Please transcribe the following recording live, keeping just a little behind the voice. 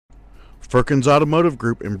Firkins Automotive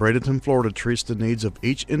Group in Bradenton, Florida treats the needs of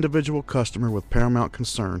each individual customer with paramount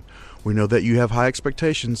concern. We know that you have high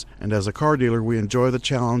expectations, and as a car dealer, we enjoy the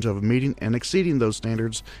challenge of meeting and exceeding those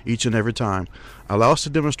standards each and every time. Allow us to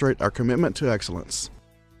demonstrate our commitment to excellence.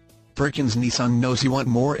 Firkins Nissan knows you want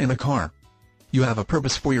more in a car. You have a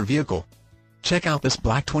purpose for your vehicle. Check out this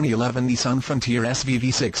black 2011 Nissan Frontier SV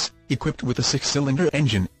V6, equipped with a 6-cylinder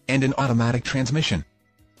engine and an automatic transmission.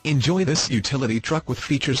 Enjoy this utility truck with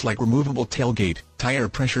features like removable tailgate, tire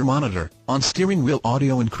pressure monitor, on-steering wheel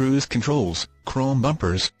audio and cruise controls, chrome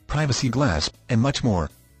bumpers, privacy glass, and much more.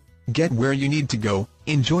 Get where you need to go,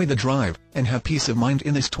 enjoy the drive, and have peace of mind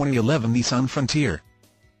in this 2011 Nissan Frontier.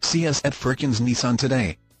 See us at Firkins Nissan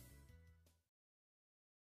today.